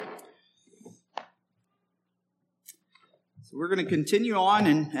So we're going to continue on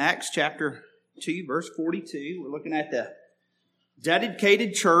in Acts chapter 2, verse 42. We're looking at the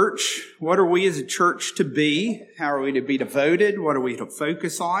dedicated church. What are we as a church to be? How are we to be devoted? What are we to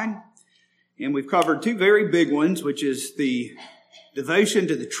focus on? And we've covered two very big ones, which is the devotion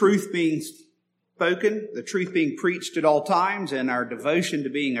to the truth being spoken, the truth being preached at all times, and our devotion to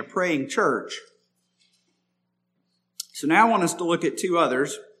being a praying church. So now I want us to look at two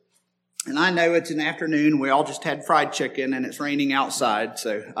others. And I know it's an afternoon. We all just had fried chicken and it's raining outside.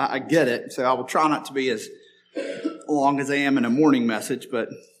 So I get it. So I will try not to be as long as I am in a morning message, but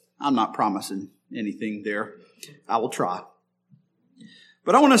I'm not promising anything there. I will try.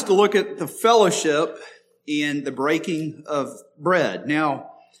 But I want us to look at the fellowship and the breaking of bread.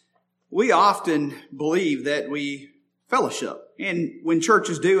 Now, we often believe that we fellowship. And when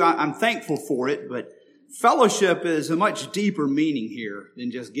churches do, I'm thankful for it, but fellowship is a much deeper meaning here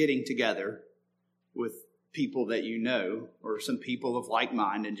than just getting together with people that you know or some people of like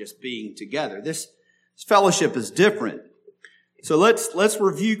mind and just being together. This fellowship is different. So let's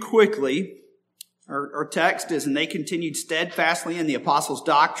review quickly. Our text is, and they continued steadfastly in the apostles'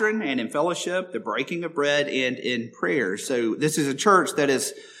 doctrine and in fellowship, the breaking of bread, and in prayer. So this is a church that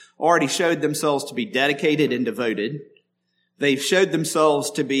has already showed themselves to be dedicated and devoted. They've showed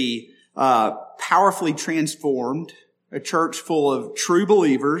themselves to be powerfully transformed, a church full of true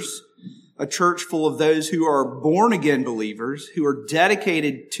believers, a church full of those who are born again believers, who are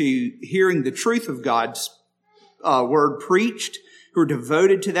dedicated to hearing the truth of God's word preached, who are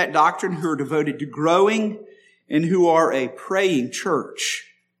devoted to that doctrine, who are devoted to growing, and who are a praying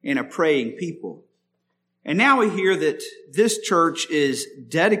church and a praying people. And now we hear that this church is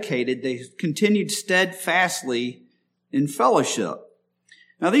dedicated. They continued steadfastly in fellowship.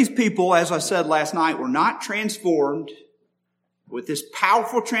 Now, these people, as I said last night, were not transformed with this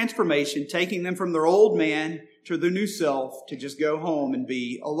powerful transformation, taking them from their old man to their new self to just go home and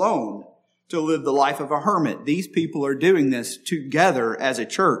be alone, to live the life of a hermit. These people are doing this together as a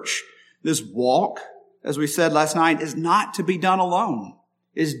church. This walk, as we said last night, is not to be done alone.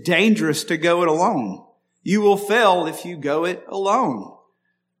 It's dangerous to go it alone. You will fail if you go it alone.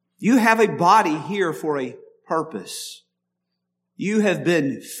 You have a body here for a purpose. You have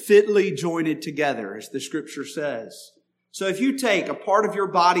been fitly joined together, as the scripture says. So if you take a part of your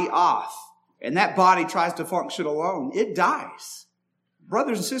body off and that body tries to function alone, it dies.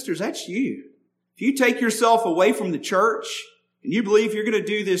 Brothers and sisters, that's you. If you take yourself away from the church and you believe you're going to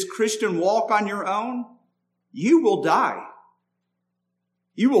do this Christian walk on your own, you will die.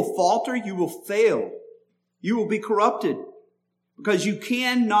 You will falter. You will fail. You will be corrupted. Because you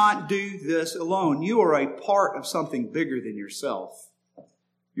cannot do this alone. You are a part of something bigger than yourself.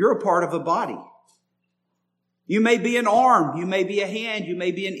 You're a part of a body. You may be an arm. You may be a hand. You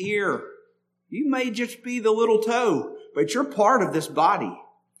may be an ear. You may just be the little toe. But you're part of this body.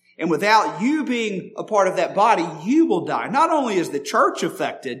 And without you being a part of that body, you will die. Not only is the church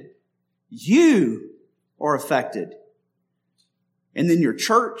affected, you are affected. And then your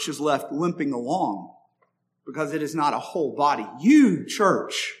church is left limping along. Because it is not a whole body. You,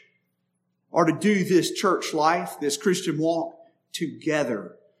 church, are to do this church life, this Christian walk,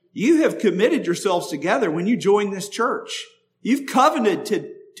 together. You have committed yourselves together when you join this church. You've covenanted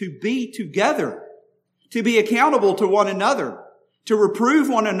to be together, to be accountable to one another, to reprove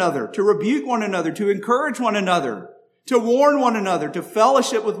one another, to rebuke one another, to encourage one another, to warn one another, to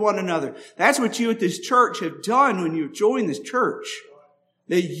fellowship with one another. That's what you at this church have done when you join this church.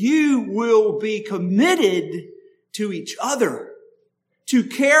 That you will be committed to each other, to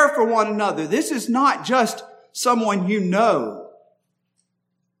care for one another. This is not just someone you know.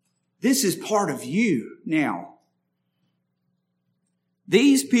 This is part of you now.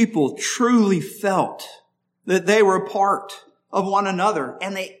 These people truly felt that they were a part of one another,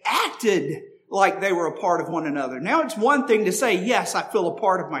 and they acted like they were a part of one another. Now, it's one thing to say, yes, I feel a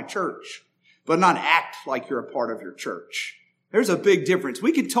part of my church, but not act like you're a part of your church. There's a big difference.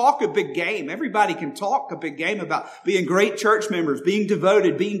 We can talk a big game. Everybody can talk a big game about being great church members, being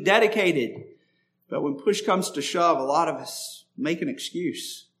devoted, being dedicated. But when push comes to shove, a lot of us make an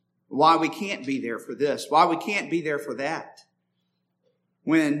excuse why we can't be there for this, why we can't be there for that.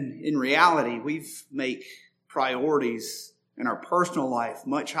 When in reality, we make priorities in our personal life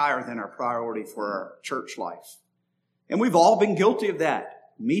much higher than our priority for our church life. And we've all been guilty of that.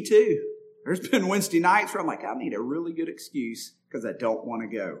 Me too. There's been Wednesday nights where I'm like, I need a really good excuse because I don't want to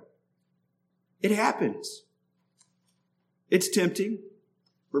go. It happens. It's tempting.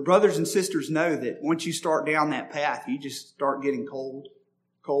 But brothers and sisters know that once you start down that path, you just start getting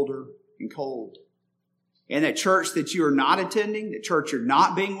colder and cold. And that church that you are not attending, the church you're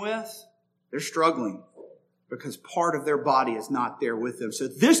not being with, they're struggling because part of their body is not there with them. So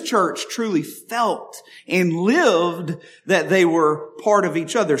this church truly felt and lived that they were part of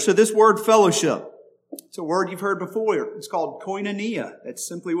each other. So this word fellowship, it's a word you've heard before. It's called koinonia. That's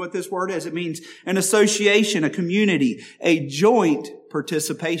simply what this word is. It means an association, a community, a joint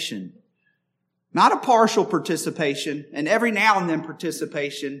participation. Not a partial participation, and every now and then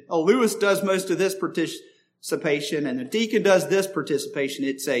participation. Oh, Lewis does most of this participation, and the deacon does this participation.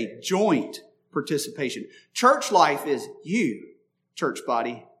 It's a joint participation. Church life is you, church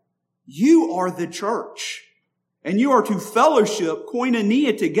body. You are the church. And you are to fellowship,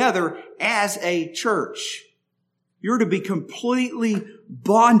 koinonia, together as a church. You're to be completely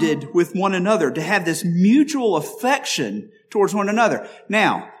bonded with one another, to have this mutual affection towards one another.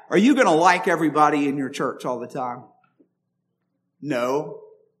 Now, are you going to like everybody in your church all the time? No.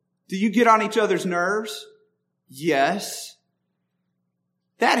 Do you get on each other's nerves? Yes.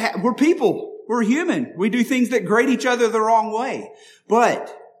 We're people. We're human. We do things that grate each other the wrong way.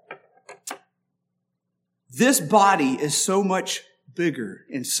 But this body is so much bigger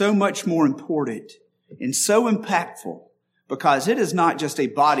and so much more important and so impactful because it is not just a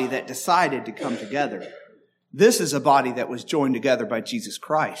body that decided to come together. This is a body that was joined together by Jesus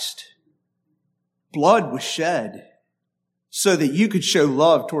Christ. Blood was shed so that you could show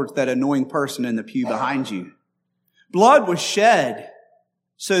love towards that annoying person in the pew behind you. Blood was shed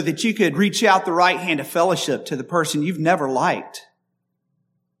so that you could reach out the right hand of fellowship to the person you've never liked.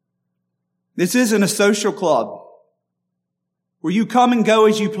 This isn't a social club where you come and go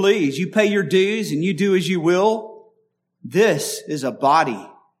as you please. You pay your dues and you do as you will. This is a body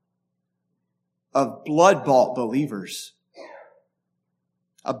of blood-bought believers.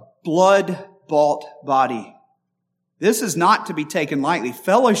 A blood-bought body. This is not to be taken lightly.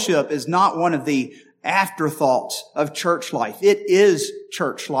 Fellowship is not one of the afterthoughts of church life. It is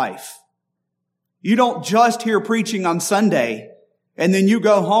church life. You don't just hear preaching on Sunday and then you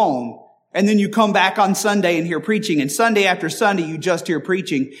go home and then you come back on Sunday and hear preaching, and Sunday after Sunday you just hear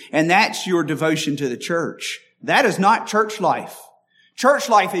preaching, and that's your devotion to the church. That is not church life. Church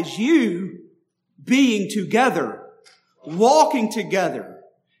life is you being together, walking together,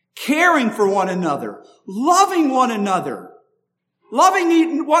 caring for one another, loving one another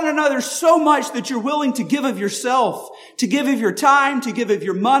so much that you're willing to give of yourself, to give of your time, to give of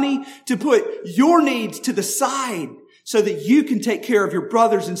your money, to put your needs to the side so that you can take care of your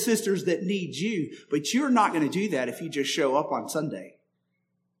brothers and sisters that need you. But you're not going to do that if you just show up on Sunday.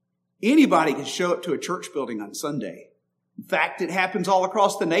 Anybody can show up to a church building on Sunday. In fact, it happens all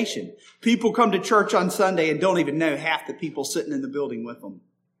across the nation. People come to church on Sunday and don't even know half the people sitting in the building with them.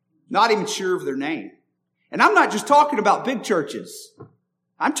 Not even sure of their name. And I'm not just talking about big churches.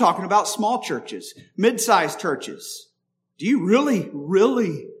 I'm talking about small churches, mid-sized churches. Do you really,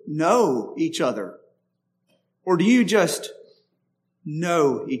 really know each other? Or do you just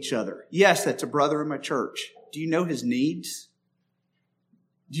know each other? Yes, that's a brother in my church. Do you know his needs?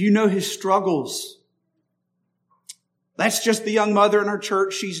 Do you know his struggles? That's just the young mother in our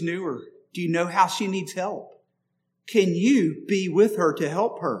church. She's newer. Do you know how she needs help? Can you be with her to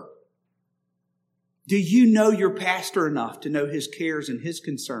help her? Do you know your pastor enough to know his cares and his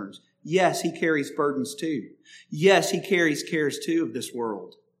concerns? Yes, he carries burdens too. Yes, he carries cares too of this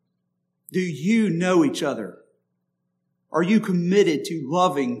world. Do you know each other? Are you committed to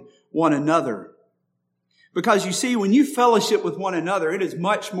loving one another? Because you see, when you fellowship with one another, it is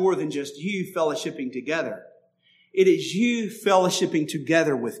much more than just you fellowshipping together. It is you fellowshipping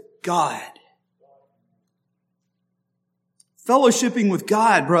together with God. Fellowshipping with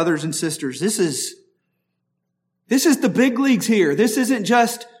God, brothers and sisters, this is the big leagues here. This isn't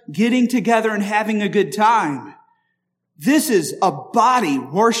just getting together and having a good time. This is a body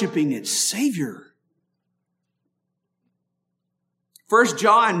worshiping its Savior. 1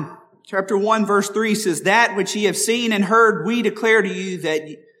 John chapter 1 verse 3 says, "That which ye have seen and heard we declare to you, that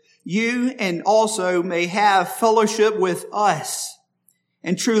you and also may have fellowship with us."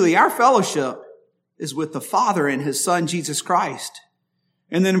 And truly, our fellowship is with the Father and His Son, Jesus Christ.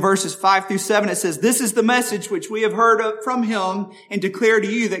 And then in verses 5 through 7, it says, "This is the message which we have heard from Him and declare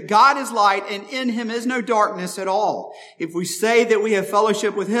to you, that God is light and in Him is no darkness at all. If we say that we have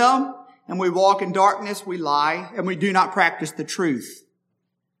fellowship with Him and we walk in darkness, we lie and we do not practice the truth.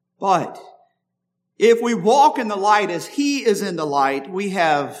 But if we walk in the light as He is in the light, we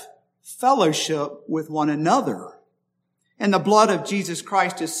have fellowship with one another. And the blood of Jesus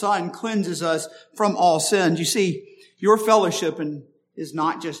Christ, His Son, cleanses us from all sins." You see, your fellowship is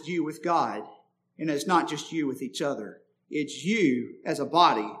not just you with God, and it's not just you with each other. It's you as a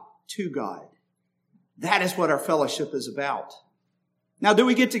body to God. That is what our fellowship is about. Now, do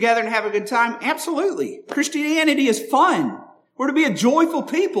we get together and have a good time? Absolutely. Christianity is fun. We're to be a joyful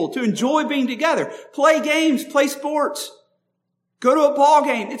people, to enjoy being together. Play games, play sports, go to a ball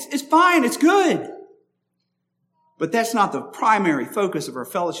game. It's fine. It's good. But that's not the primary focus of our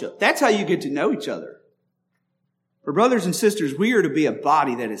fellowship. That's how you get to know each other. For brothers and sisters, we are to be a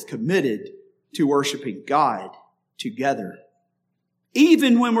body that is committed to worshiping God together.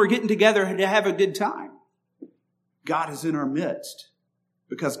 Even when we're getting together to have a good time, God is in our midst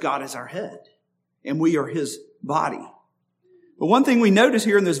because God is our head and we are His body. But one thing we notice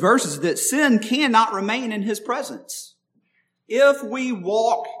here in those verses is that sin cannot remain in His presence. If we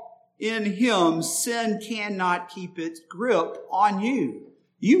walk in Him, sin cannot keep its grip on you.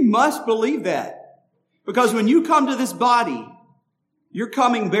 You must believe that. Because when you come to this body, you're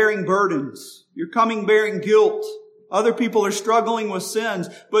coming bearing burdens. You're coming bearing guilt. Other people are struggling with sins.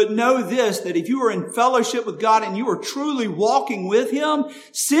 But know this, that if you are in fellowship with God and you are truly walking with Him,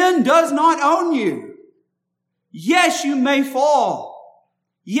 sin does not own you. Yes, you may fall.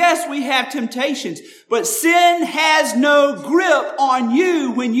 Yes, we have temptations. But sin has no grip on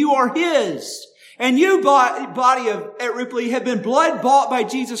you when you are His. And you, body at Ripley, have been blood bought by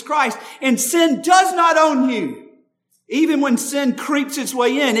Jesus Christ. And sin does not own you. Even when sin creeps its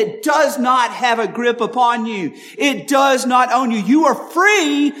way in, it does not have a grip upon you. It does not own you. You are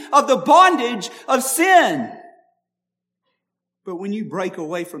free of the bondage of sin. But when you break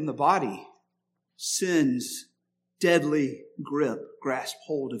away from the body, sin's deadly grip grasps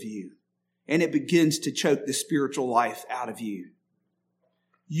hold of you. And it begins to choke the spiritual life out of you.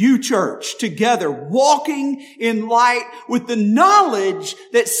 You, church, together, walking in light with the knowledge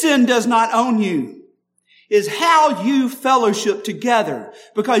that sin does not own you, is how you fellowship together.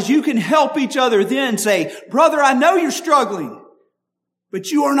 Because you can help each other then say, brother, I know you're struggling,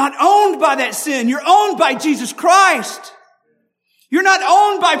 but you are not owned by that sin. You're owned by Jesus Christ. You're not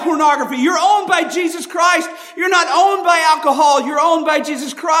owned by pornography. You're owned by Jesus Christ. You're not owned by alcohol. You're owned by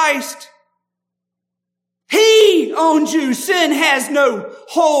Jesus Christ. He owns you. Sin has no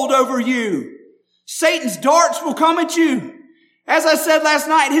hold over you. Satan's darts will come at you. As I said last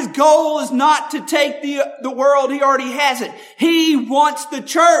night, his goal is not to take the world. He already has it. He wants the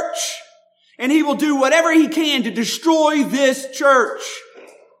church. And he will do whatever he can to destroy this church.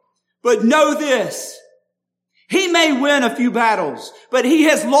 But know this. He may win a few battles, but he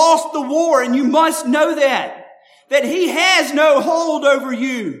has lost the war, and you must know that he has no hold over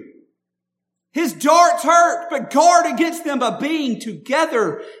you. His darts hurt, but guard against them by being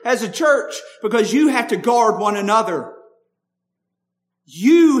together as a church, because you have to guard one another.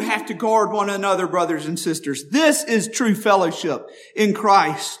 You have to guard one another, brothers and sisters. This is true fellowship in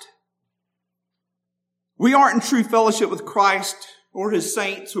Christ. We aren't in true fellowship with Christ or His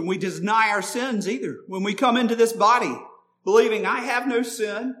saints when we deny our sins either. When we come into this body, believing I have no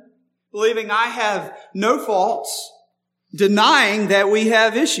sin, believing I have no faults, denying that we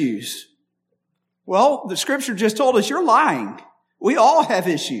have issues. Well, the scripture just told us you're lying. We all have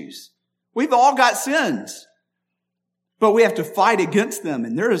issues. We've all got sins. But we have to fight against them.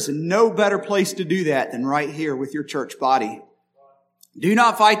 And there is no better place to do that than right here with your church body. Do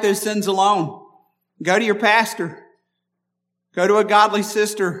not fight those sins alone. Go to your pastor. Go to a godly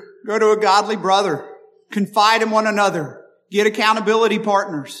sister. Go to a godly brother. Confide in one another. Get accountability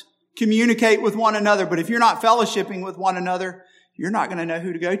partners. Communicate with one another. But if you're not fellowshipping with one another, you're not going to know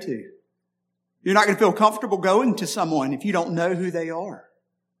who to go to. You're not going to feel comfortable going to someone if you don't know who they are.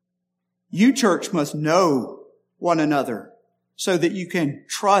 You, church, must know one another so that you can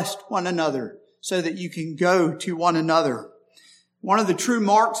trust one another, so that you can go to one another. One of the true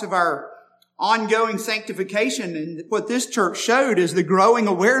marks of our ongoing sanctification and what this church showed is the growing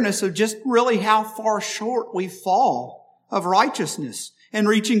awareness of just really how far short we fall of righteousness and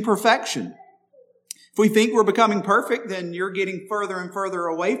reaching perfection. If we think we're becoming perfect, then you're getting further and further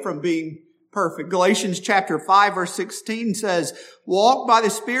away from being perfect. Galatians chapter 5 verse 16 says, walk by the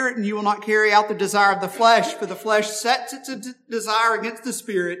Spirit and you will not carry out the desire of the flesh, for the flesh sets its desire against the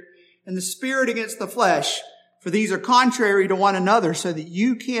Spirit and the Spirit against the flesh. For these are contrary to one another, so that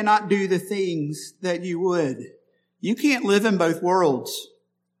you cannot do the things that you would. You can't live in both worlds.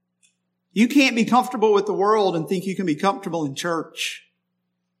 You can't be comfortable with the world and think you can be comfortable in church.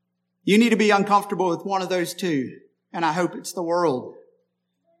 You need to be uncomfortable with one of those two, and I hope it's the world.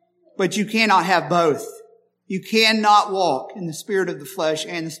 But you cannot have both. You cannot walk in the spirit of the flesh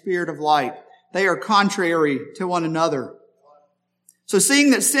and the spirit of light. They are contrary to one another. So seeing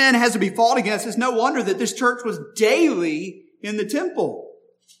that sin has to be fought against, it's no wonder that this church was daily in the temple.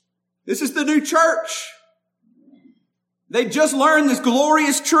 This is the new church. They just learned this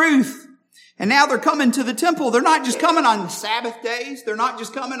glorious truth. And now they're coming to the temple. They're not just coming on the Sabbath days. They're not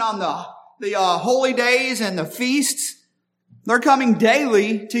just coming on the holy days and the feasts. They're coming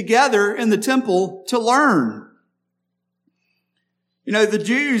daily together in the temple to learn. You know, the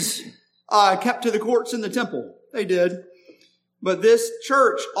Jews kept to the courts in the temple. They did. But this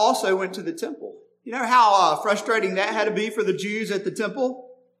church also went to the temple. You know how frustrating that had to be for the Jews at the temple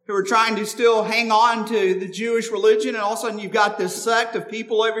who were trying to still hang on to the Jewish religion, and all of a sudden you've got this sect of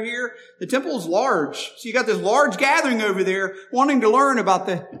people over here. The temple is large. So you got this large gathering over there wanting to learn about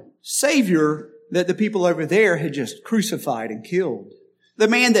the Savior that the people over there had just crucified and killed. The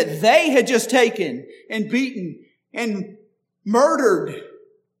man that they had just taken and beaten and murdered.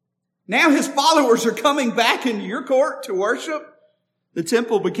 Now his followers are coming back into your court to worship. The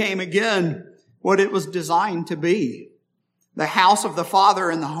temple became again what it was designed to be. The house of the Father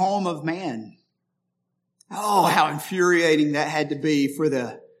and the home of man. Oh, how infuriating that had to be for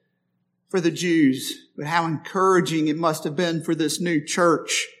the Jews. But how encouraging it must have been for this new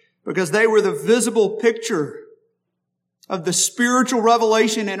church. Because they were the visible picture of the spiritual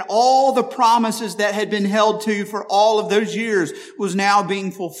revelation, and all the promises that had been held to for all of those years was now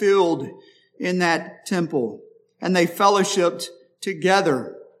being fulfilled in that temple. And they fellowshiped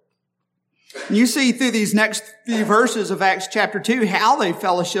together. And you see through these next few verses of Acts chapter 2 how they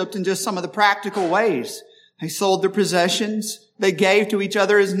fellowshiped in just some of the practical ways. They sold their possessions. They gave to each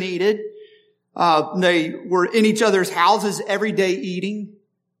other as needed. They were in each other's houses every day eating.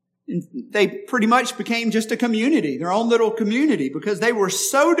 And they pretty much became just a community, their own little community, because they were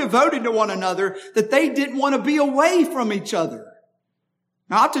so devoted to one another that they didn't want to be away from each other.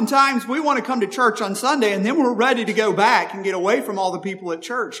 Now, oftentimes we want to come to church on Sunday and then we're ready to go back and get away from all the people at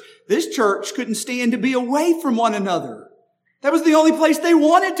church. This church couldn't stand to be away from one another. That was the only place they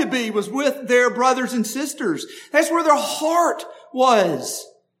wanted to be, was with their brothers and sisters. That's where their heart was,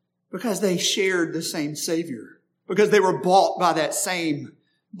 because they shared the same Savior, because they were bought by that same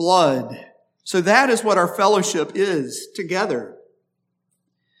blood. So that is what our fellowship is together.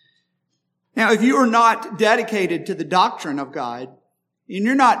 Now, if you are not dedicated to the doctrine of God, and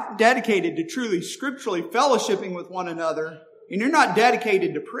you're not dedicated to truly scripturally fellowshipping with one another, and you're not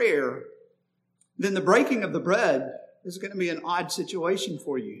dedicated to prayer, then the breaking of the bread is going to be an odd situation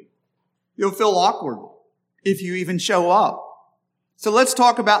for you. You'll feel awkward if you even show up. So let's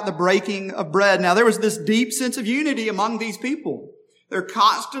talk about the breaking of bread. Now, there was this deep sense of unity among these people. They're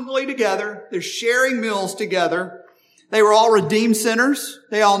constantly together. They're sharing meals together. They were all redeemed sinners.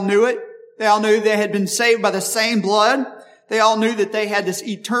 They all knew it. They all knew they had been saved by the same blood. They all knew that they had this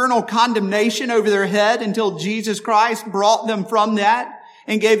eternal condemnation over their head until Jesus Christ brought them from that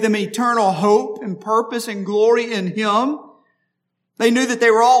and gave them eternal hope and purpose and glory in Him. They knew that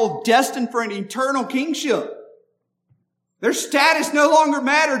they were all destined for an eternal kingship. Their status no longer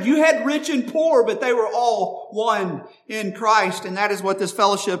mattered. You had rich and poor, but they were all one in Christ. And that is what this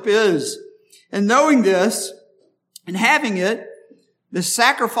fellowship is. And knowing this and having it, the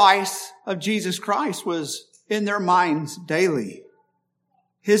sacrifice of Jesus Christ was in their minds daily.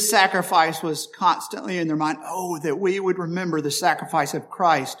 His sacrifice was constantly in their mind. Oh, that we would remember the sacrifice of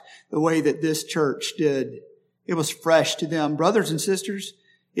Christ the way that this church did. It was fresh to them. Brothers and sisters,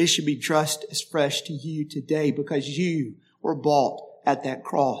 it should be just as fresh to you today, because you were bought at that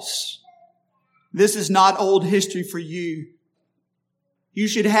cross. This is not old history for you. You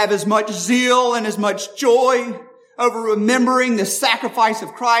should have as much zeal and as much joy over remembering the sacrifice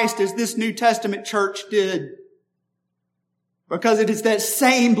of Christ as this New Testament church did. Because it is that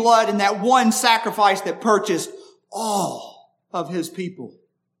same blood and that one sacrifice that purchased all of His people.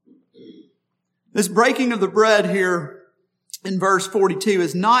 This breaking of the bread here in verse 42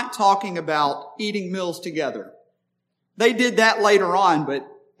 is not talking about eating meals together. They did that later on,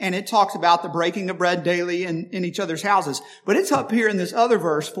 and it talks about the breaking of bread daily in each other's houses. But it's up here in this other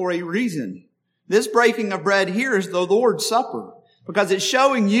verse for a reason. This breaking of bread here is the Lord's Supper, because it's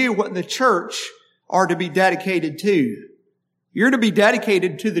showing you what the church are to be dedicated to. You're to be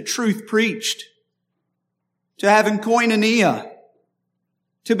dedicated to the truth preached, to having koinonia,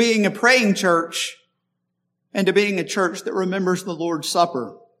 to being a praying church, and to being a church that remembers the Lord's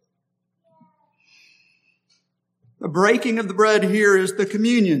Supper. The breaking of the bread here is the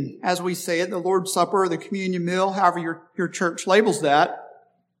communion, as we say it, the Lord's Supper or the communion meal, however your church labels that.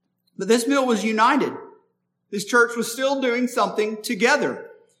 But this meal was united. This church was still doing something together.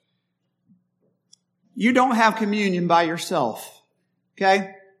 You don't have communion by yourself,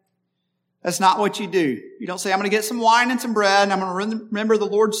 okay? That's not what you do. You don't say, I'm going to get some wine and some bread and I'm going to remember the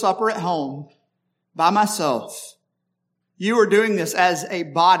Lord's Supper at home by myself. You are doing this as a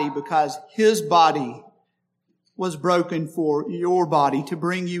body because His body was broken for your body, to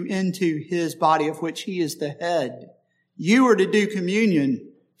bring you into his body of which he is the head. You are to do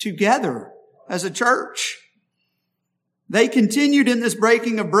communion together as a church. They continued in this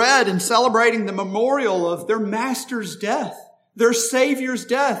breaking of bread and celebrating the memorial of their master's death, their Savior's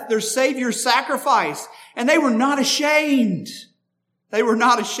death, their Savior's sacrifice. And they were not ashamed. They were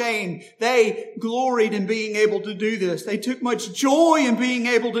not ashamed. They gloried in being able to do this. They took much joy in being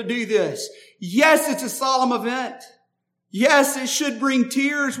able to do this. Yes, it's a solemn event. Yes, it should bring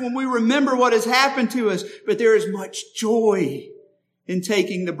tears when we remember what has happened to us. But there is much joy in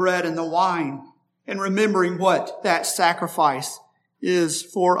taking the bread and the wine and remembering what that sacrifice is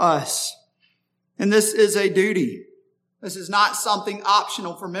for us. And this is a duty. This is not something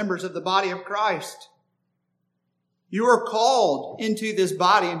optional for members of the body of Christ. You are called into this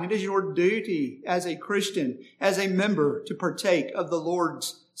body, and it is your duty as a Christian, as a member, to partake of the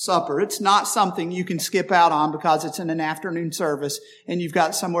Lord's Supper. It's not something you can skip out on because it's in an afternoon service and you've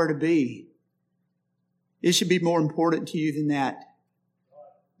got somewhere to be. It should be more important to you than that.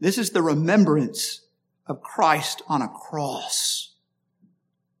 This is the remembrance of Christ on a cross.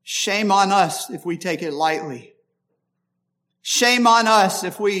 Shame on us if we take it lightly. Shame on us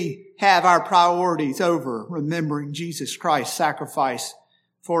if we have our priorities over remembering Jesus Christ's sacrifice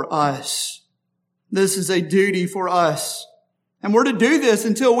for us. This is a duty for us. And we're to do this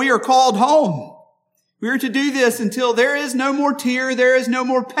until we are called home. We are to do this until there is no more tear, there is no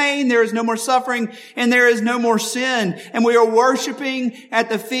more pain, there is no more suffering, and there is no more sin. And we are worshiping at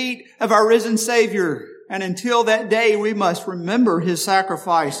the feet of our risen Savior. And until that day, we must remember his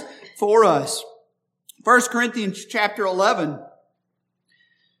sacrifice for us. 1 Corinthians chapter 11.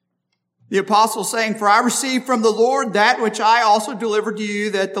 The apostle saying, "For I received from the Lord that which I also delivered to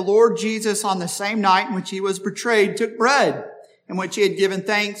you, that the Lord Jesus on the same night in which he was betrayed took bread, in which he had given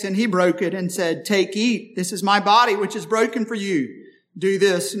thanks, and he broke it and said, 'Take, eat, this is my body which is broken for you. Do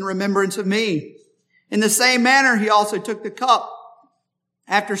this in remembrance of me.' In the same manner he also took the cup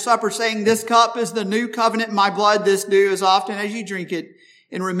after supper, saying, 'This cup is the new covenant in my blood. This do as often as you drink it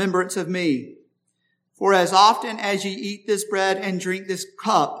in remembrance of me. For as often as ye eat this bread and drink this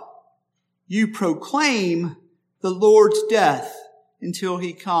cup, you proclaim the Lord's death until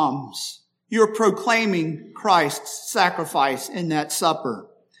he comes.'" You're proclaiming Christ's sacrifice in that supper.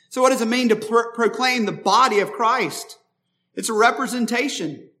 So what does it mean to proclaim the body of Christ? It's a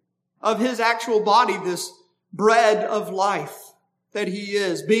representation of his actual body, this bread of life that he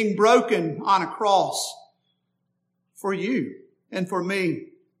is, being broken on a cross for you and for me.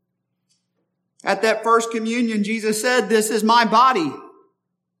 At that first communion, Jesus said, "This is my body,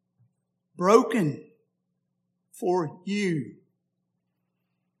 broken for you."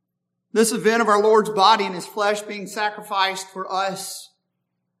 This event of our Lord's body and his flesh being sacrificed for us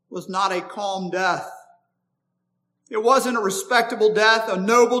was not a calm death. It wasn't a respectable death, a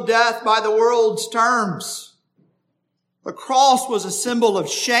noble death by the world's terms. The cross was a symbol of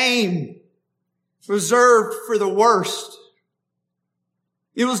shame, reserved for the worst.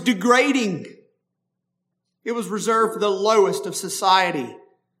 It was degrading. It was reserved for the lowest of society.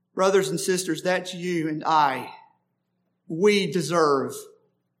 Brothers and sisters, that's you and I. We deserve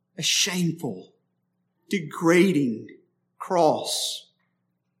a shameful, degrading cross.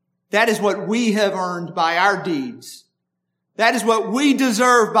 That is what we have earned by our deeds. That is what we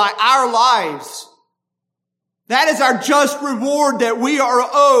deserve by our lives. That is our just reward that we are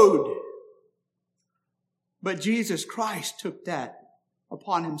owed. But Jesus Christ took that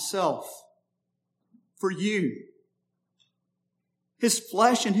upon himself for you. His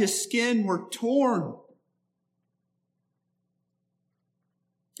flesh and his skin were torn.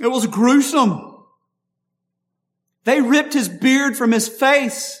 It was gruesome. They ripped his beard from his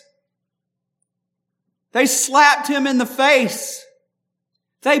face. They slapped him in the face.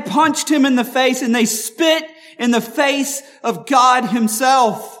 They punched him in the face, and they spit in the face of God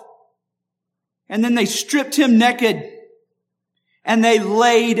himself. And then they stripped him naked, and they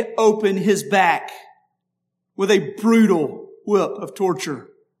laid open his back with a brutal whip of torture.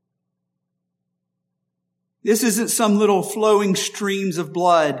 This isn't some little flowing streams of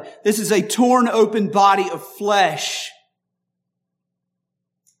blood. This is a torn open body of flesh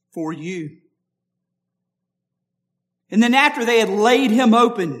for you. And then after they had laid him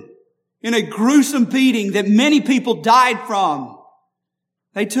open in a gruesome beating that many people died from,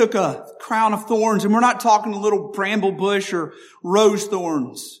 they took a crown of thorns, and we're not talking a little bramble bush or rose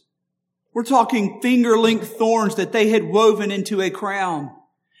thorns. We're talking finger-length thorns that they had woven into a crown.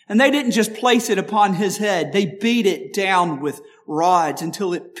 And they didn't just place it upon his head. They beat it down with rods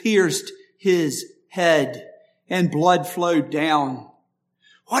until it pierced his head and blood flowed down.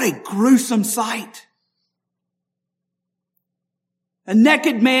 What a gruesome sight. A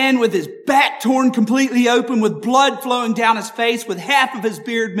naked man with his back torn completely open, with blood flowing down his face, with half of his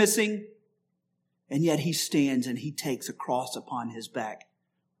beard missing. And yet he stands and he takes a cross upon his back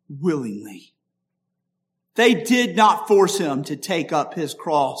willingly. They did not force him to take up his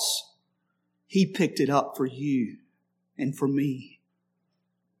cross. He picked it up for you and for me.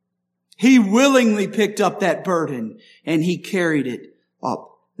 He willingly picked up that burden and he carried it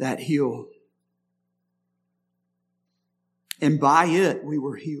up that hill. And by it we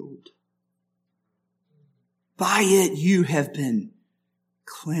were healed. By it you have been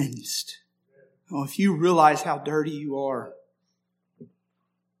cleansed. Oh, if you realize how dirty you are,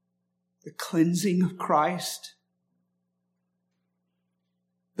 the cleansing of Christ,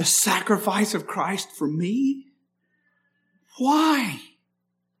 the sacrifice of Christ for me, why?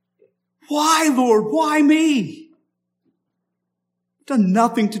 Why, Lord? Why me? I've done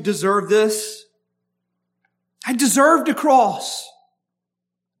nothing to deserve this. I deserved a cross.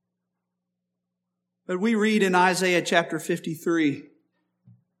 But we read in Isaiah chapter 53,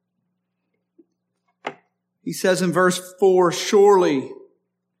 he says in verse 4, surely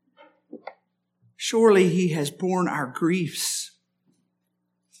he has borne our griefs,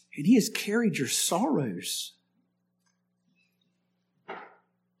 and he has carried your sorrows.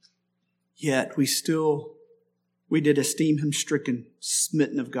 Yet we did esteem him stricken,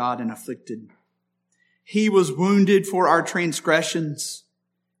 smitten of God, and afflicted. He was wounded for our transgressions.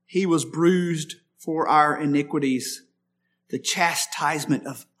 He was bruised for our iniquities. The chastisement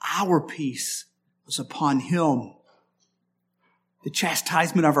of our peace was upon him. The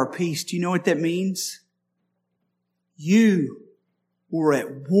chastisement of our peace. Do you know what that means? You were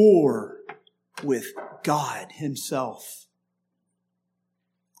at war with God himself.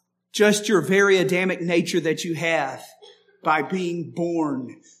 Just your very Adamic nature that you have by being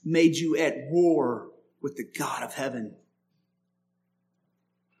born made you at war with the God of heaven.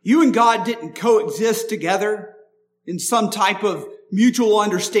 You and God didn't coexist together in some type of mutual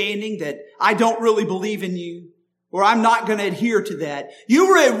understanding that I don't really believe in you, or I'm not going to adhere to that. You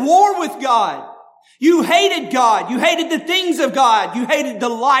were at war with God. You hated God. You hated the things of God. You hated the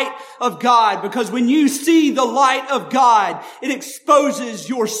light of God, because when you see the light of God, it exposes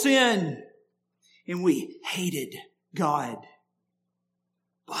your sin. And we hated God.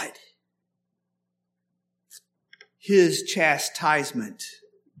 But his chastisement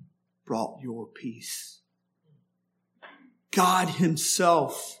brought your peace. God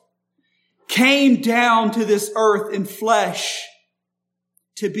himself came down to this earth in flesh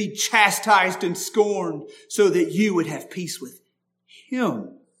to be chastised and scorned so that you would have peace with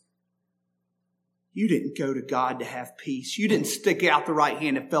him. You didn't go to God to have peace. You didn't stick out the right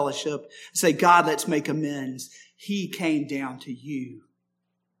hand of fellowship and say, God, let's make amends. He came down to you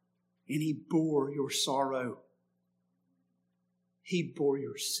and he bore your sorrow. He bore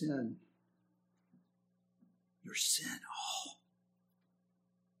your sin. Your sin. Oh.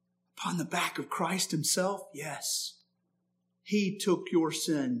 Upon the back of Christ himself? Yes. He took your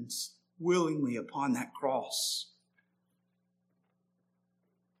sins willingly upon that cross.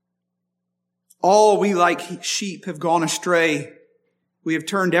 All we like sheep have gone astray. We have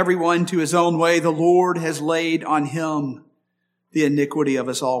turned everyone to his own way. The Lord has laid on him the iniquity of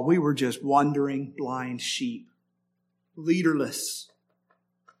us all. We were just wandering blind sheep, leaderless.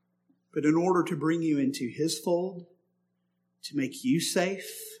 But in order to bring you into his fold, to make you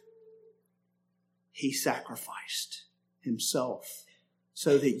safe, he sacrificed himself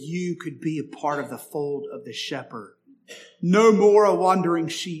so that you could be a part of the fold of the shepherd. No more a wandering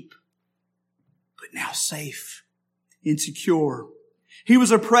sheep, but now safe, insecure. He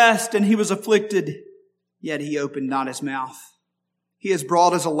was oppressed and he was afflicted, yet he opened not his mouth. He is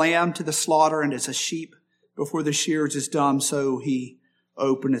brought as a lamb to the slaughter, and as a sheep before the shearers is dumb, so he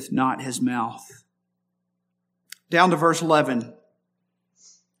openeth not his mouth. Down to verse 11.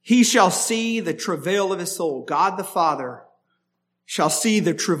 He shall see the travail of his soul. God the Father shall see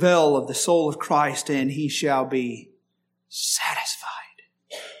the travail of the soul of Christ, and he shall be satisfied.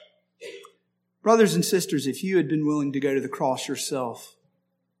 Brothers and sisters, if you had been willing to go to the cross yourself,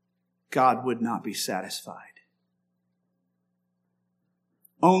 God would not be satisfied.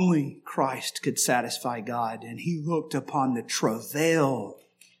 Only Christ could satisfy God, and he looked upon the travail,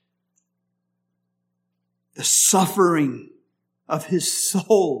 the suffering of his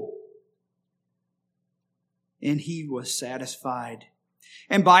soul, and he was satisfied.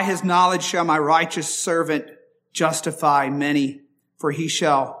 And by his knowledge shall my righteous servant justify many, for he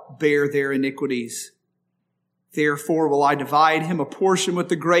shall bear their iniquities. Therefore will I divide him a portion with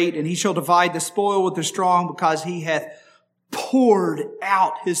the great, and he shall divide the spoil with the strong, because he hath poured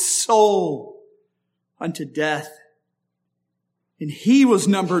out his soul unto death. And he was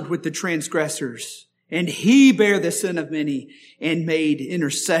numbered with the transgressors, and he bare the sin of many and made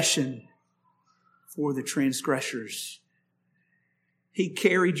intercession for the transgressors. He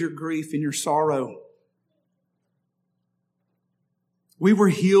carried your grief and your sorrow. We were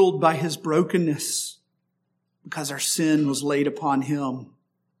healed by his brokenness because our sin was laid upon him.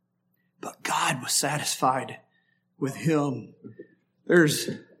 But God was satisfied with him.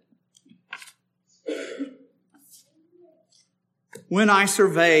 When I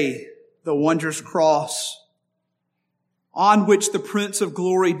survey the wondrous cross on which the Prince of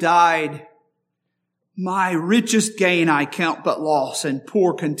Glory died, my richest gain I count but loss and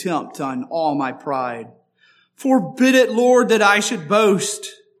pour contempt on all my pride. Forbid it, Lord, that I should boast,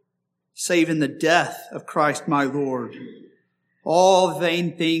 save in the death of Christ my Lord. All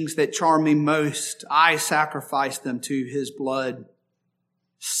vain things that charm me most, I sacrifice them to his blood.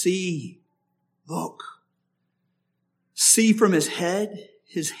 See, look. See from his head,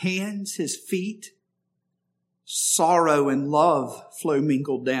 his hands, his feet. Sorrow and love flow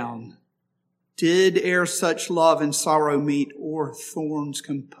mingled down. Did ere such love and sorrow meet, or thorns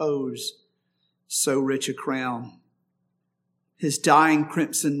compose so rich a crown? His dying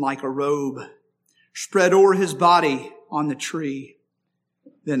crimson like a robe spread o'er his body on the tree.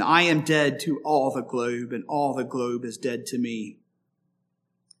 Then I am dead to all the globe, and all the globe is dead to me.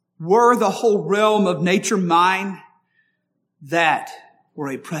 Were the whole realm of nature mine, that were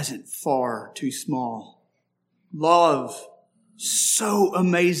a present far too small. Love so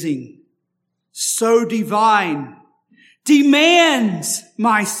amazing, so divine, demands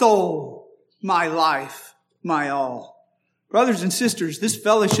my soul, my life, my all. Brothers and sisters, this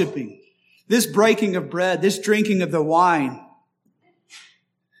fellowshipping, this breaking of bread, this drinking of the wine,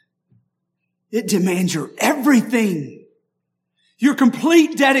 it demands your everything, your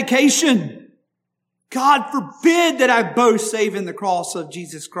complete dedication. God forbid that I boast save in the cross of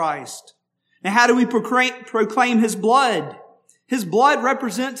Jesus Christ. Now, how do we proclaim his blood? His blood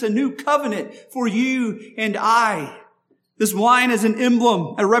represents a new covenant for you and I. This wine is an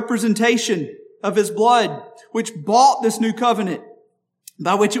emblem, a representation of his blood, which bought this new covenant,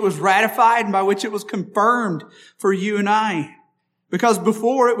 by which it was ratified and by which it was confirmed for you and I. Because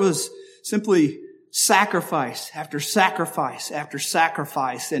before it was simply sacrifice after sacrifice after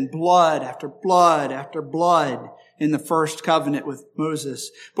sacrifice, and blood after blood after blood in the first covenant with Moses.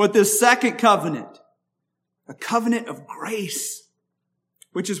 But this second covenant, a covenant of grace,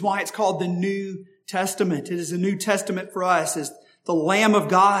 which is why it's called the New Testament. It is a New Testament for us, as the Lamb of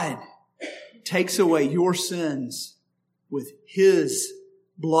God takes away your sins with his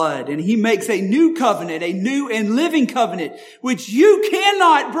blood. And he makes a new covenant, a new and living covenant, which you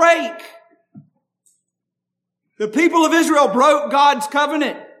cannot break. The people of Israel broke God's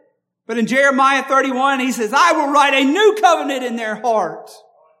covenant. But in Jeremiah 31, he says, I will write a new covenant in their heart.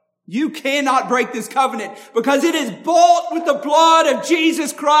 You cannot break this covenant because it is bought with the blood of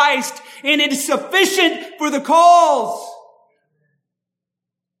Jesus Christ, and it is sufficient for the cause.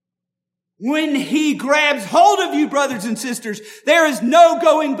 When he grabs hold of you, brothers and sisters, there is no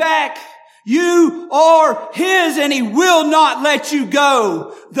going back. You are his, and he will not let you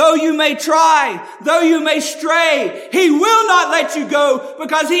go. Though you may try, though you may stray, he will not let you go,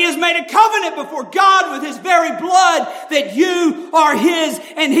 because he has made a covenant before God with his very blood that you are his,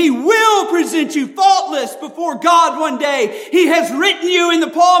 and he will present you faultless before God one day. He has written you in the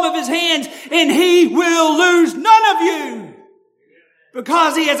palm of his hands, and he will lose none of you,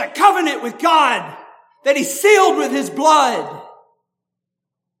 because he has a covenant with God that he sealed with his blood.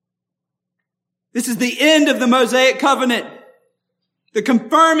 This is the end of the Mosaic covenant, the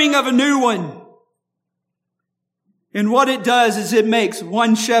confirming of a new one. And what it does is it makes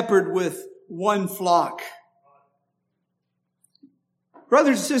one shepherd with one flock.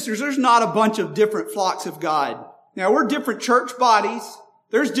 Brothers and sisters, there's not a bunch of different flocks of God. Now, we're different church bodies.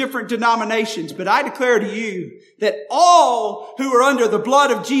 There's different denominations, but I declare to you that all who are under the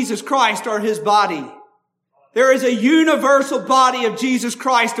blood of Jesus Christ are his body. There is a universal body of Jesus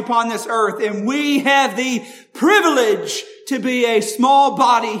Christ upon this earth, and we have the privilege to be a small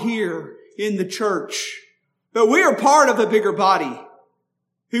body here in the church. But we are part of a bigger body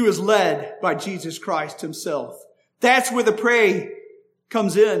who is led by Jesus Christ himself. That's where the pray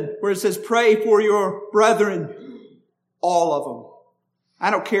comes in, where it says, pray for your brethren, all of them.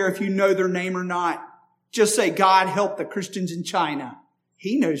 I don't care if you know their name or not. Just say, God, help the Christians in China.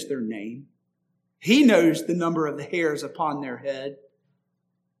 He knows their name. He knows the number of the hairs upon their head.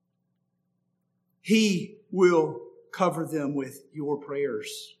 He will cover them with your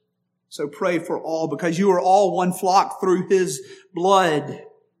prayers. So pray for all, because you are all one flock through his blood.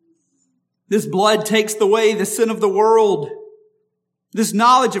 This blood takes away the sin of the world. This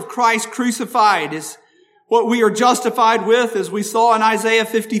knowledge of Christ crucified is what we are justified with, as we saw in Isaiah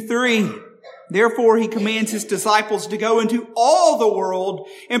 53. Therefore, he commands his disciples to go into all the world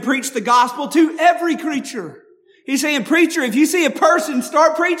and preach the gospel to every creature. He's saying, preacher, if you see a person,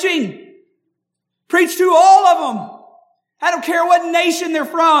 start preaching. Preach to all of them. I don't care what nation they're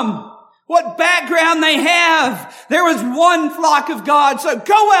from, what background they have. There was one flock of God, so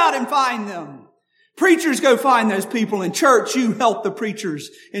go out and find them. Preachers go find those people. In church, you help the preachers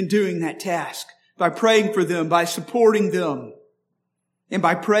in doing that task by praying for them, by supporting them, and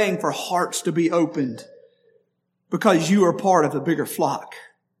by praying for hearts to be opened, because you are part of a bigger flock.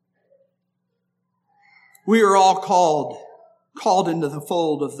 We are all called into the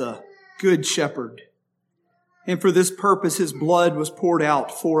fold of the Good Shepherd. And for this purpose, his blood was poured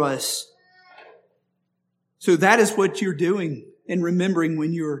out for us. So that is what you're doing and remembering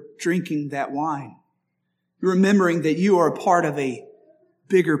when you're drinking that wine. You're remembering that you are a part of a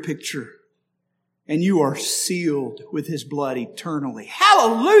bigger picture. And you are sealed with his blood eternally.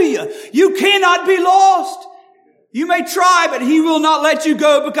 Hallelujah! You cannot be lost. You may try, but he will not let you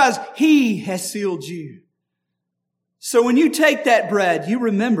go because he has sealed you. So when you take that bread, you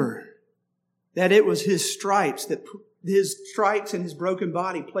remember that it was his stripes and his broken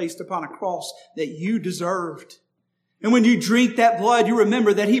body placed upon a cross that you deserved. And when you drink that blood, you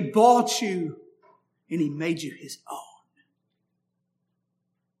remember that he bought you and he made you his own.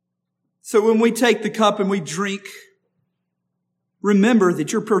 So when we take the cup and we drink, remember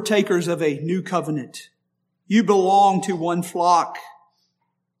that you're partakers of a new covenant. You belong to one flock.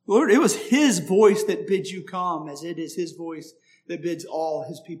 Lord, it was his voice that bids you come, as it is his voice that bids all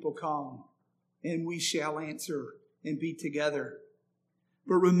his people come. And we shall answer and be together.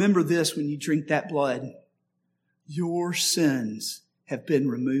 But remember this when you drink that blood. Your sins have been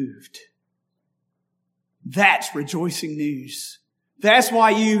removed. That's rejoicing news. That's why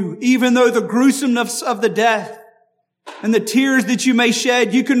you, even though the gruesomeness of the death and the tears that you may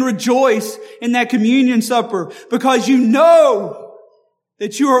shed, you can rejoice in that communion supper because you know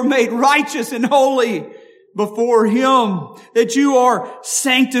that you are made righteous and holy before him, that you are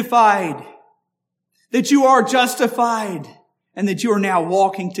sanctified, that you are justified, and that you are now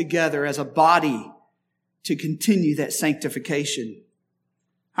walking together as a body to continue that sanctification.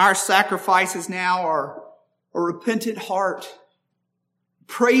 Our sacrifices now are a repentant heart,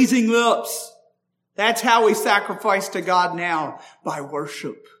 praising lips. That's how we sacrifice to God now, by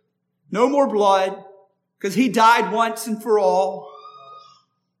worship. No more blood, because he died once and for all.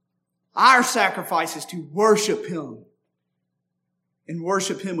 Our sacrifice is to worship him, and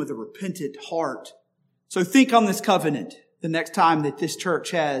worship him with a repentant heart. So think on this covenant the next time that this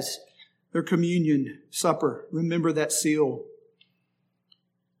church has their communion supper. Remember that seal.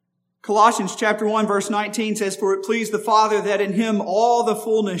 Colossians chapter 1 verse 19 says, "For it pleased the Father that in him all the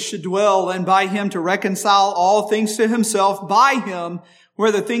fullness should dwell, and by him to reconcile all things to himself, by him,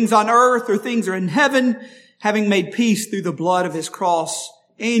 whether things on earth or things are in heaven, having made peace through the blood of his cross.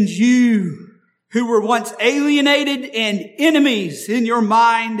 And you, who were once alienated and enemies in your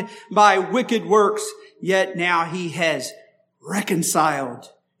mind by wicked works, yet now he has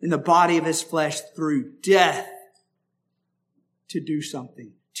reconciled in the body of his flesh through death to do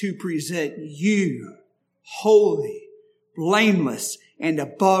something, to present you holy, blameless, and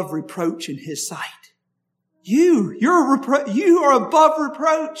above reproach in his sight." You are above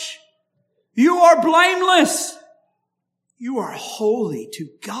reproach. You are blameless. You are holy to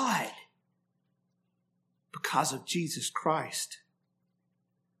God because of Jesus Christ.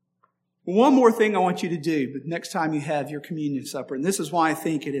 One more thing I want you to do the next time you have your communion supper, and this is why I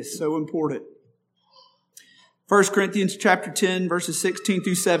think it is so important. 1 Corinthians chapter 10, verses 16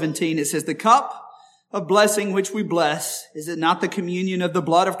 through 17, it says, "The cup of blessing which we bless, is it not the communion of the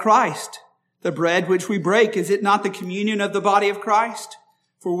blood of Christ? The bread which we break, is it not the communion of the body of Christ?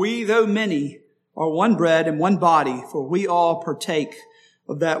 For we, though many, are one bread and one body, for we all partake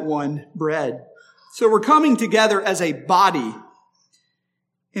of that one bread." So we're coming together as a body,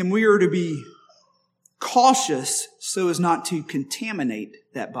 and we are to be cautious so as not to contaminate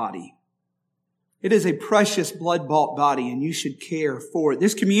that body. It is a precious blood-bought body, and you should care for it.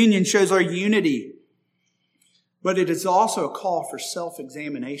 This communion shows our unity, but it is also a call for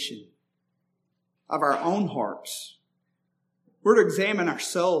self-examination of our own hearts. We're to examine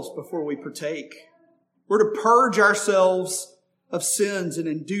ourselves before we partake. We're to purge ourselves of sins, and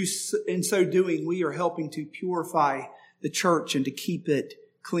in so doing, we are helping to purify the church and to keep it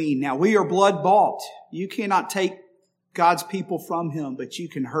clean. Now, we are blood-bought. You cannot take God's people from him, but you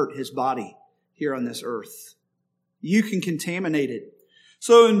can hurt his body here on this earth. You can contaminate it.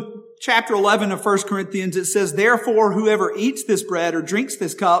 So in chapter 11 of 1 Corinthians, it says, therefore, whoever eats this bread or drinks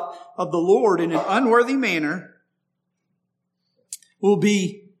this cup of the Lord in an unworthy manner will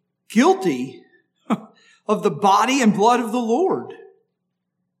be guilty of the body and blood of the Lord.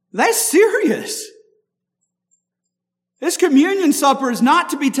 That's serious. This communion supper is not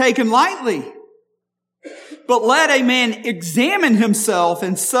to be taken lightly. But let a man examine himself,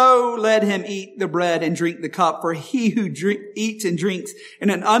 and so let him eat the bread and drink the cup. For he who eats and drinks in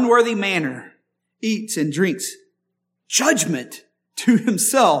an unworthy manner eats and drinks judgment to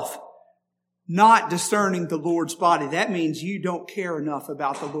himself, not discerning the Lord's body. That means you don't care enough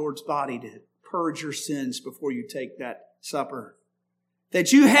about the Lord's body to purge your sins before you take that supper.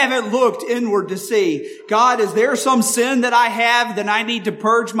 That you haven't looked inward to see, God, is there some sin that I have that I need to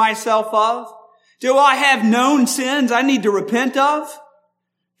purge myself of? Do I have known sins I need to repent of?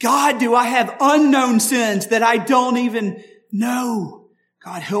 God, do I have unknown sins that I don't even know?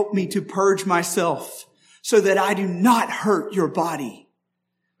 God, help me to purge myself so that I do not hurt your body.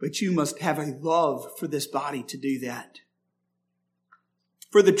 But you must have a love for this body to do that.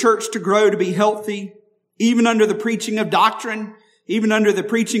 For the church to grow, to be healthy, even under the preaching of doctrine, even under the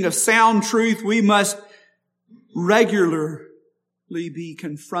preaching of sound truth, we must regularly be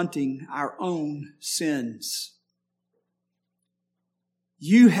confronting our own sins.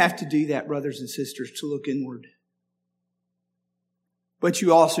 You have to do that, brothers and sisters, to look inward. But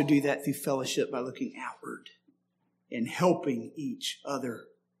you also do that through fellowship by looking outward and helping each other.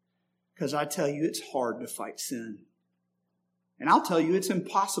 Because I tell you, it's hard to fight sin. And I'll tell you, it's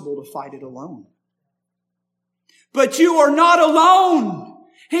impossible to fight it alone. But you are not alone.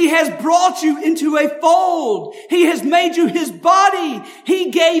 He has brought you into a fold. He has made you His body.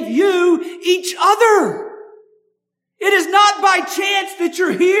 He gave you each other. It is not by chance that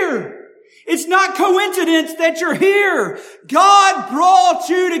you're here. It's not coincidence that you're here. God brought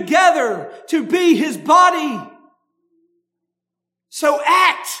you together to be His body. So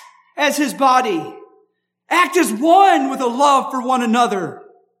act as His body. Act as one with a love for one another.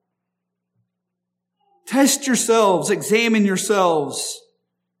 Test yourselves, examine yourselves,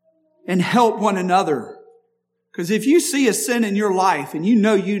 and help one another. Because if you see a sin in your life and you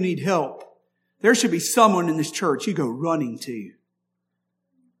know you need help, there should be someone in this church you go running to.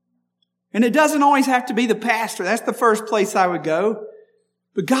 And it doesn't always have to be the pastor. That's the first place I would go.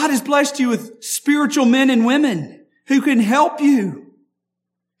 But God has blessed you with spiritual men and women who can help you,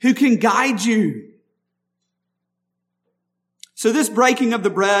 who can guide you. So this breaking of the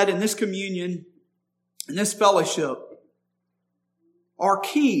bread and this communion and this fellowship are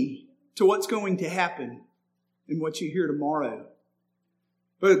key to what's going to happen and what you hear tomorrow.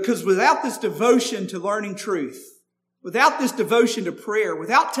 Because without this devotion to learning truth, without this devotion to prayer,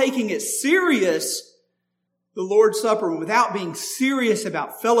 without taking it serious, the Lord's Supper, and without being serious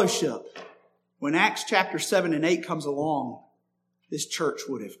about fellowship, when Acts chapter 7 and 8 comes along, this church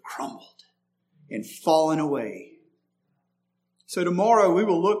would have crumbled and fallen away. So tomorrow we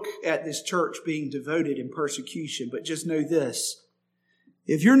will look at this church being devoted in persecution, but just know this.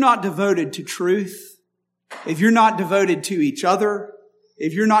 If you're not devoted to truth, if you're not devoted to each other,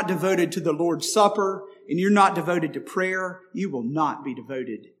 if you're not devoted to the Lord's Supper, and you're not devoted to prayer, you will not be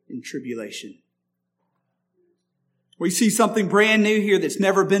devoted in tribulation. We see something brand new here that's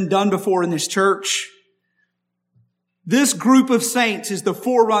never been done before in this church. This group of saints is the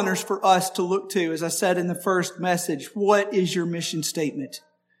forerunners for us to look to. As I said in the first message, what is your mission statement?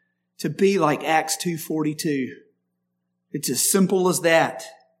 To be like Acts 2:42. It's as simple as that.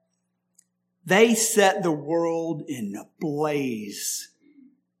 They set the world in a blaze.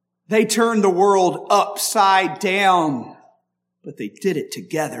 They turned the world upside down, but they did it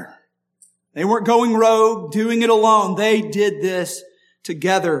together. They weren't going rogue, doing it alone. They did this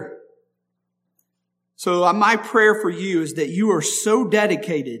together. So my prayer for you is that you are so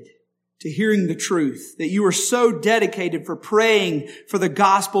dedicated to hearing the truth, that you are so dedicated for praying for the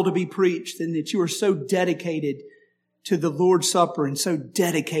gospel to be preached, and that you are so dedicated to the Lord's Supper and so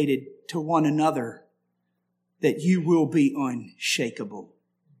dedicated to one another that you will be unshakable.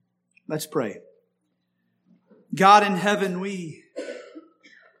 Let's pray. God in heaven, we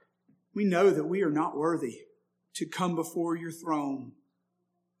know that we are not worthy to come before your throne.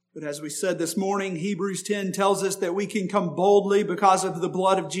 But as we said this morning, Hebrews 10 tells us that we can come boldly because of the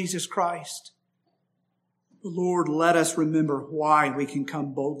blood of Jesus Christ. Lord, let us remember why we can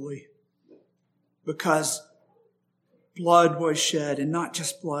come boldly. Because blood was shed, and not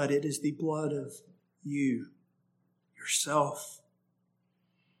just blood, it is the blood of you, yourself.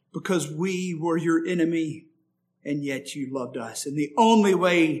 Because we were your enemy, and yet you loved us. And the only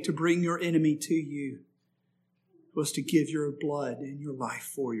way to bring your enemy to you was to give your blood and your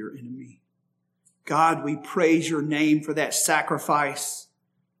life for your enemy. God, we praise your name for that sacrifice.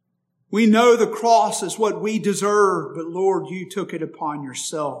 We know the cross is what we deserve, but Lord, you took it upon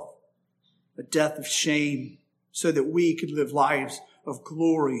yourself, a death of shame, so that we could live lives of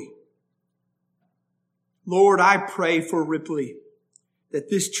glory. Lord, I pray for Ripley that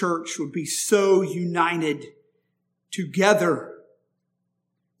this church would be so united together,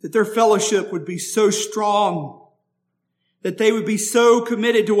 that their fellowship would be so strong, that they would be so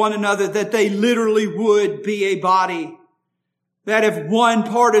committed to one another that they literally would be a body. That if one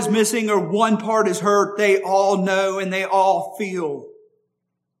part is missing or one part is hurt, they all know and they all feel.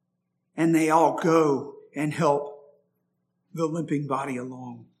 And they all go and help the limping body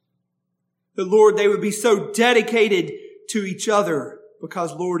along. That, Lord, they would be so dedicated to each other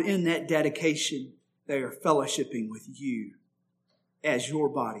because, Lord, in that dedication, they are fellowshipping with you as your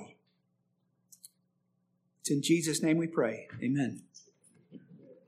body. It's in Jesus' name we pray. Amen.